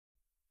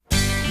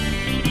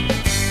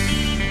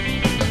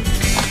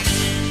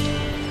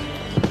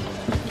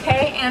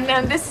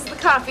And this is the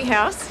coffee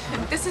house.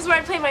 And this is where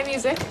I play my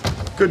music.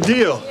 Good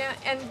deal. Yeah,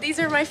 and these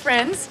are my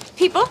friends.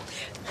 People.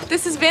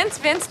 This is Vince.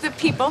 Vince, the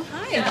people.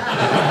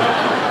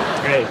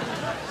 Hi. Great.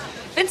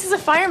 Vince is a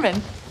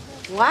fireman.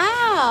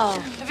 Wow.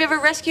 Have you ever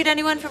rescued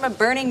anyone from a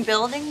burning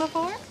building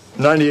before?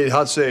 98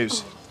 hot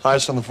saves.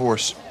 Highest on the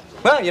force.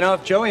 Well, you know,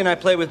 if Joey and I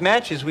play with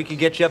matches, we could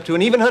get you up to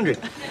an even 100.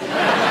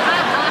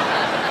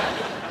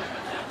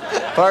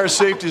 Fire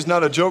safety is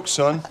not a joke,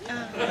 son.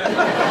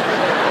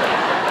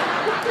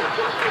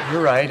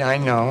 You're right, I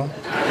know.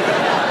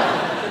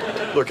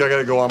 Look, I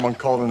gotta go. I'm on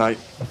call tonight.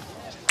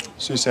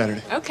 See you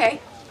Saturday. Okay.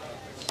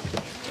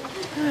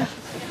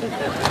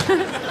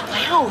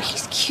 Wow,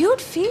 he's cute,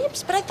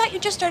 Phoebes. But I thought you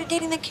just started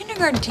dating the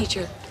kindergarten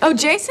teacher. Oh,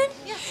 Jason?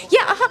 Yeah.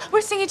 Yeah,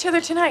 we're seeing each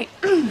other tonight.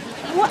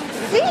 What?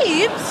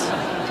 Phoebes?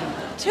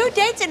 2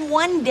 dates in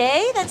 1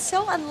 day? That's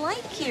so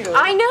unlike you.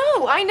 I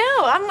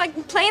know. I'm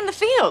like playing the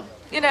field,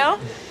 you know?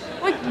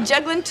 Like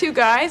juggling 2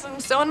 guys and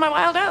sowing my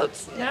wild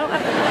oats, you know?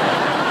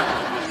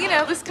 You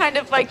know, this kind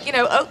of like, you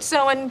know, oat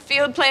sowing,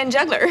 field playing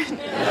juggler.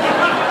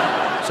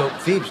 So,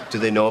 Phoebes, do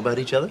they know about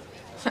each other?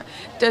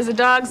 Does a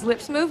dog's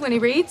lips move when he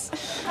reads?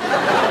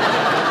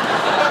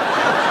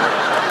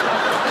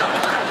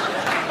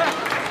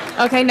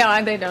 Okay,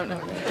 no, they don't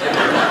know.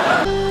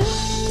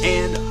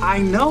 And I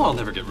know I'll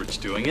never get rich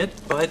doing it,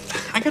 but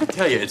I gotta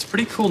tell you, it's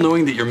pretty cool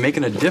knowing that you're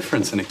making a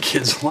difference in a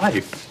kid's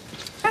life.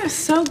 That is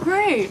so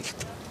great.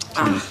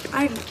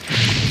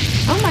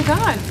 Oh my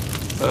God.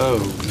 Oh.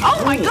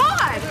 Oh my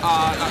God!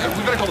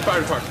 We better call the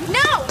fire department.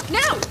 No!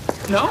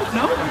 No?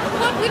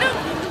 Look, we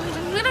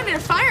don't need a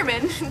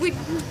fireman. We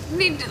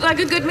need like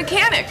a good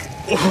mechanic.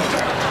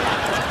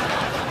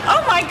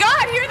 Oh my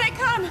God! Here they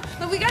come.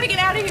 Look, we gotta get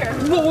out of here.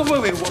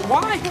 Wait,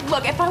 why?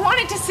 Look, if I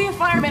wanted to see a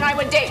fireman, I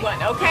would date one,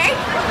 okay?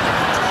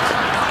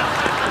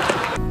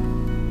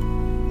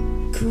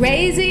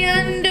 Crazy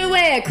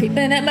underwear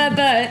creeping at my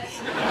butt.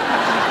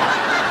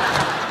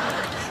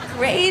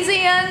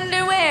 Crazy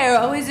underwear,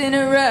 always in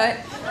a rut.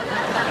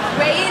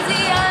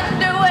 Crazy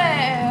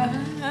underwear.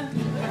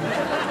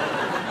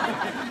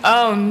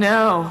 Oh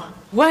no.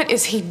 What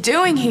is he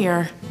doing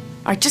here?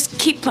 All right, just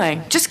keep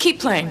playing. Just keep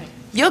playing.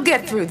 You'll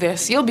get through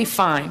this. You'll be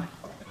fine.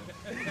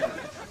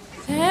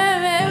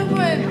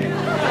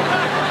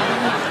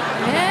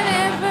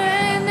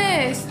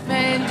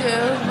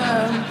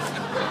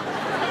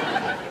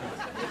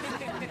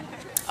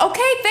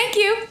 Okay, thank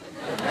you.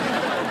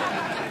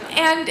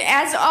 And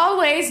as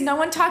always, no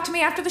one talked to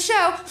me after the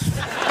show.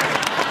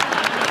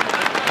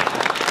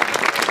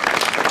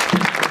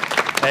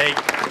 Hey.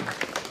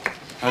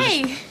 I was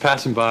just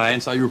passing by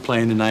and saw you were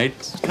playing tonight.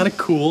 It's kind of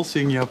cool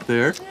seeing you up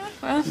there. Yeah,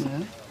 well.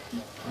 Yeah.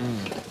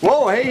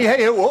 Whoa,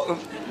 hey, whoa.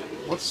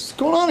 What's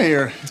going on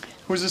here?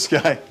 Who's this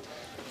guy?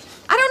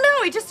 I don't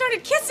know. He just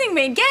started kissing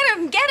me. Get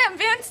him,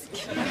 Vince.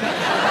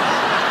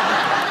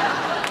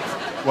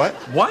 What?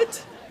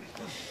 What?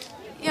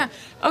 Yeah.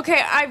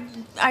 Okay,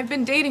 I've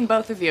been dating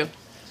both of you.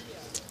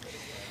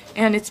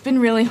 And it's been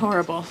really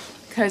horrible.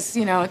 Because,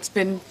 you know, it's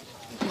been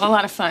a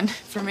lot of fun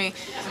for me.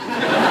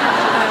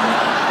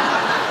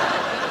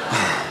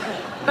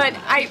 But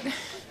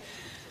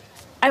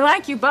I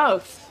like you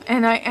both.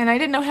 And I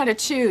didn't know how to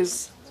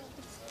choose.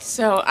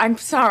 So I'm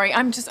sorry.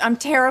 I'm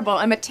terrible.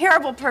 I'm a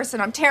terrible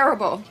person. I'm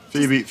terrible.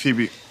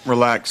 Phoebe,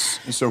 relax.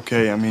 It's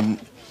okay. I mean,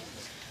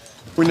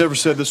 we never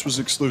said this was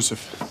exclusive.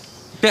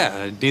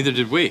 Yeah, neither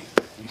did we.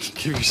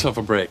 Give yourself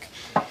a break.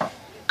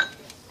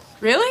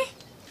 Really?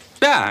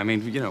 Yeah, I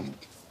mean, you know,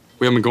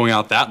 we haven't been going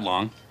out that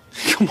long.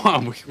 Come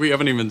on, we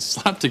haven't even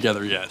slept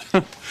together yet.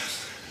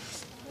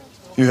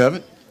 You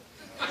haven't?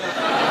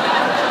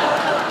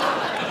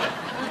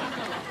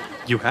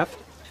 You have?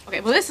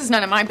 Okay, well, this is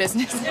none of my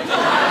business.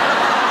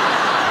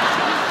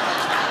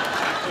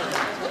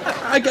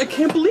 I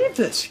can't believe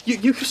this.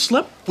 You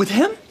slept with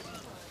him?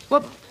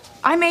 Well,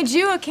 I made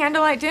you a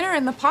candlelight dinner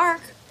in the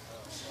park.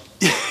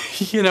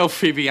 You know,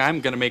 Phoebe, I'm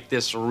gonna make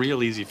this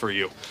real easy for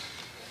you.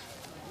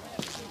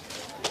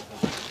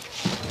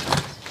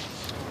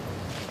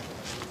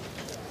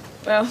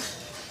 Well,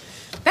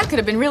 that could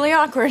have been really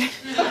awkward.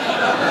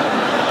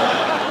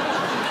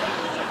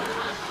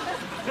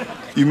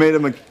 You made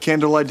him a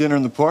candlelight dinner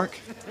in the park?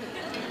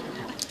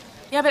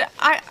 Yeah, but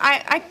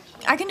I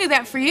can do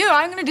that for you.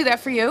 I'm gonna do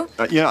that for you.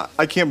 Yeah,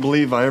 I can't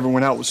believe I ever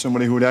went out with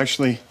somebody who would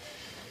actually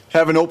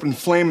have an open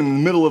flame in the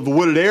middle of a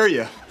wooded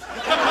area.